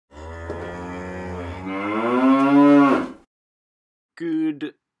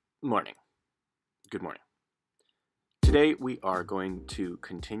Good morning. Good morning. Today we are going to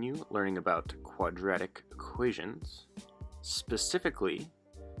continue learning about quadratic equations. Specifically,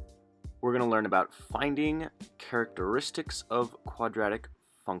 we're going to learn about finding characteristics of quadratic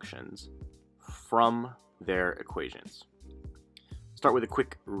functions from their equations. Start with a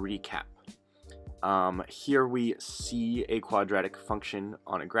quick recap. Here we see a quadratic function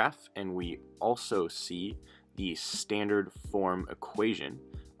on a graph, and we also see the standard form equation.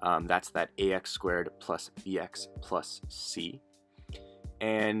 That's that ax squared plus bx plus c.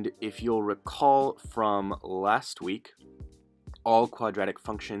 And if you'll recall from last week, all quadratic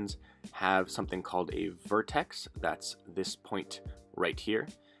functions have something called a vertex. That's this point right here.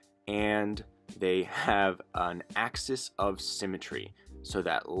 And they have an axis of symmetry. So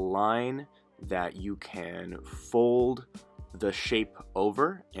that line that you can fold the shape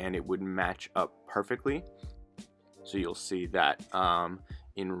over and it would match up perfectly. So you'll see that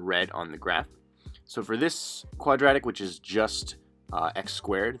in red on the graph. So for this quadratic, which is just x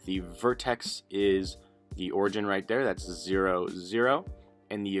squared, the vertex is the origin right there. That's 0, 0.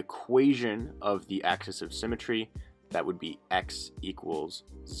 And the equation of the axis of symmetry, that would be x equals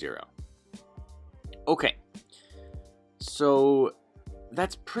 0. Okay, so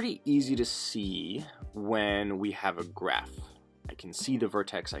that's pretty easy to see when we have a graph. I can see the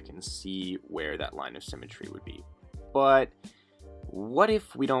vertex, I can see where that line of symmetry would be. But what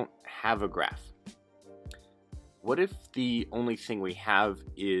if we don't have a graph? What if the only thing we have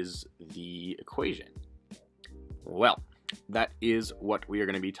is the equation? Well, that is what we are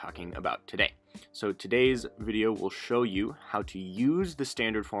going to be talking about today. So today's video will show you how to use the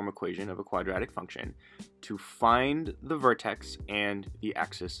standard form equation of a quadratic function to find the vertex and the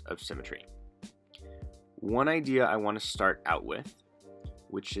axis of symmetry. One idea I want to start out with,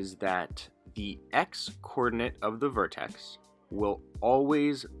 which is that the x-coordinate of the vertex will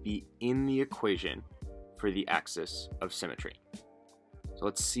always be in the equation for the axis of symmetry. So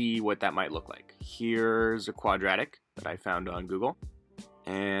let's see what that might look like. Here's a quadratic that I found on Google.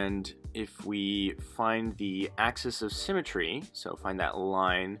 And if we find the axis of symmetry, so find that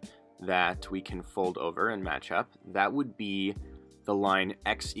line that we can fold over and match up, that would be the line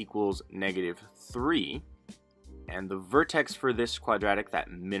x equals -3. And the vertex for this quadratic,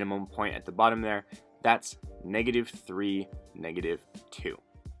 that minimum point at the bottom there, that's -3, -2.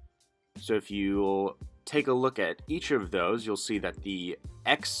 So if you'll take a look at each of those, you'll see that the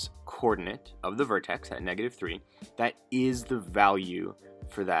x-coordinate of the vertex at -3, that is the value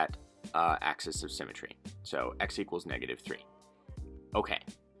for that axis of symmetry. So x equals -3. Okay,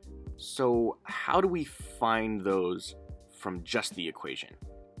 so how do we find those from just the equation?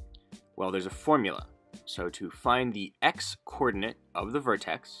 Well, there's a formula. So to find the x-coordinate of the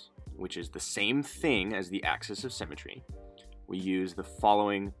vertex, which is the same thing as the axis of symmetry, we use the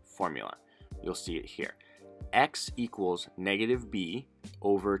following formula. You'll see it here. X equals -b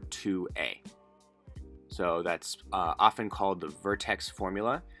over 2a. So that's often called the vertex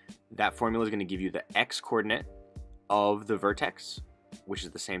formula. That formula is going to give you the x-coordinate of the vertex, which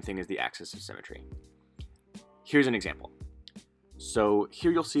is the same thing as the axis of symmetry. Here's an example. So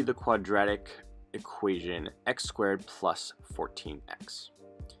here you'll see the quadratic equation x squared plus 14x.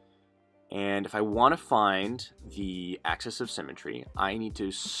 And if I want to find the axis of symmetry, I need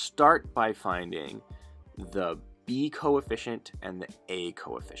to start by finding the b coefficient and the a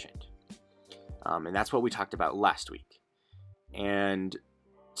coefficient. And that's what we talked about last week. And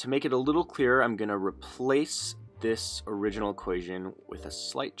to make it a little clearer, I'm going to replace this original equation with a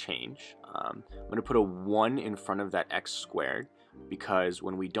slight change. I'm going to put a 1 in front of that x squared, because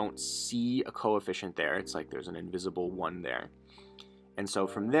when we don't see a coefficient there, it's like there's an invisible 1 there. And so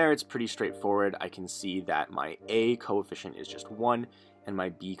from there, it's pretty straightforward. I can see that my a coefficient is just 1 and my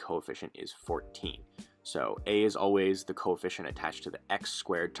b coefficient is 14. So a is always the coefficient attached to the x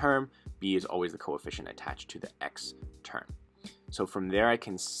squared term, b is always the coefficient attached to the x term. So from there, I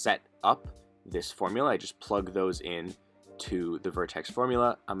can set up this formula. I just plug those in to the vertex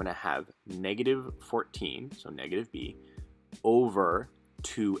formula. I'm going to have -14, so -b, over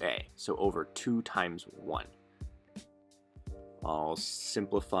 2a, so over 2 times 1. I'll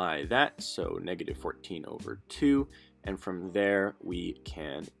simplify that, so -14 over 2, and from there we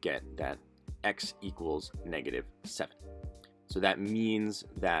can get that x equals -7. So that means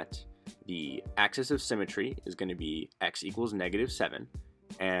that the axis of symmetry is going to be x equals -7,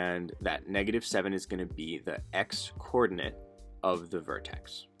 and that -7 is going to be the x-coordinate of the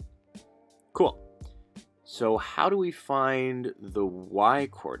vertex. Cool. So how do we find the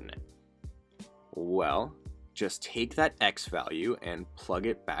y-coordinate? Well, just take that x value and plug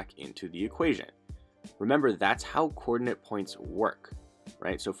it back into the equation. Remember, that's how coordinate points work,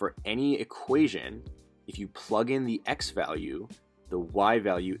 right? So for any equation, if you plug in the x value, the y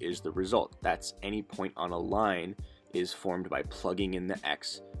value is the result. That's any point on a line is formed by plugging in the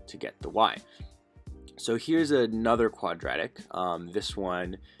x to get the y. So here's another quadratic. This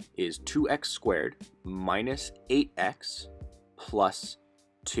one is 2x squared minus 8x plus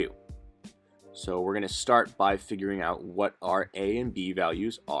 2. So we're going to start by figuring out what our a and b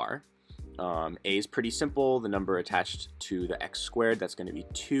values are. A is pretty simple, the number attached to the x squared, that's going to be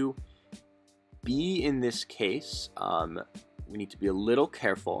 2. B in this case, we need to be a little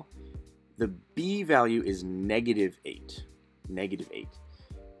careful. The b value is negative 8.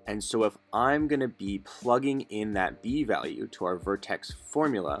 And so if I'm going to be plugging in that b value to our vertex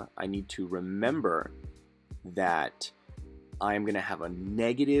formula, I need to remember that I'm going to have a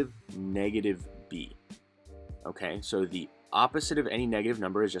negative b. Okay, so the opposite of any negative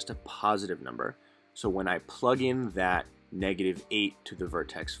number is just a positive number. So when I plug in that negative 8 to the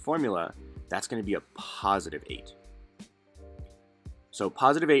vertex formula, that's going to be a positive 8. So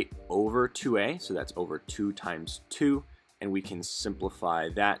positive 8 over 2a, so that's over 2 times 2, and we can simplify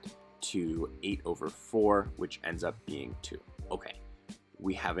that to 8 over 4, which ends up being 2. Okay,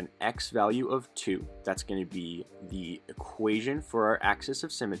 we have an x value of 2. That's going to be the equation for our axis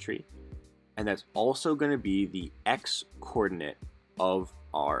of symmetry, and that's also going to be the x coordinate of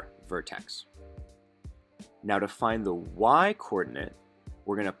our vertex. Now to find the y coordinate,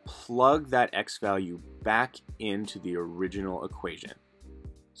 we're going to plug that x value back into the original equation.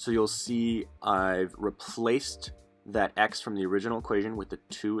 So you'll see I've replaced that x from the original equation with the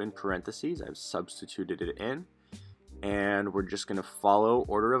 2 in parentheses. I've substituted it in, and we're just going to follow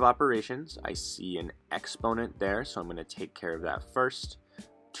order of operations. I see an exponent there, so I'm going to take care of that first.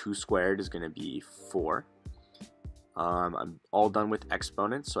 2 squared is going to be 4. I'm all done with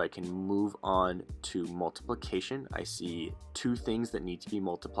exponents, so I can move on to multiplication. I see 2 things that need to be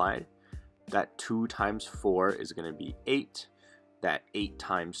multiplied. That 2 times 4 is going to be 8. That 8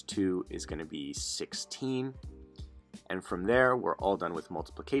 times 2 is going to be 16. And from there, we're all done with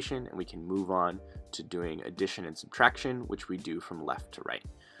multiplication, and we can move on to doing addition and subtraction, which we do from left to right.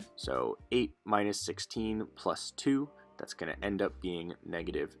 So 8 minus 16 plus 2, that's going to end up being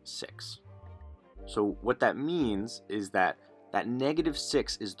negative 6. So what that means is that that negative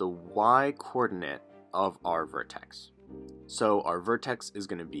 6 is the y coordinate of our vertex. So our vertex is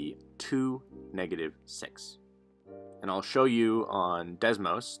going to be 2, negative 6. And I'll show you on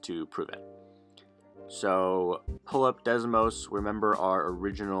Desmos to prove it. So pull up Desmos. Remember our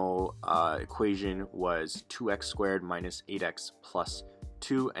original equation was 2x squared minus 8x plus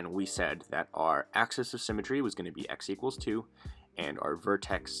 2, and we said that our axis of symmetry was going to be x equals 2, and our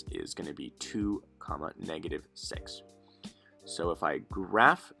vertex is going to be 2, negative 6. So if I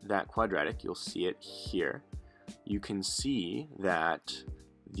graph that quadratic, you'll see it here. You can see that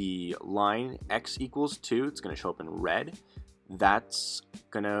the line x equals 2, it's going to show up in red. That's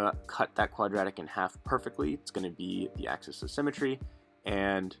going to cut that quadratic in half perfectly. It's going to be the axis of symmetry,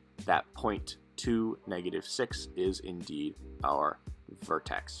 and that point 2, negative 6 is indeed our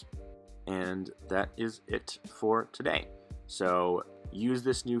vertex. And that is it for today. So use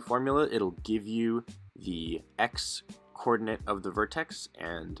this new formula. It'll give you the x coordinate of the vertex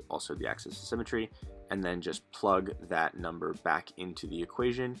and also the axis of symmetry, and then just plug that number back into the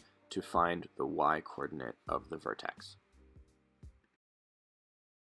equation to find the y coordinate of the vertex.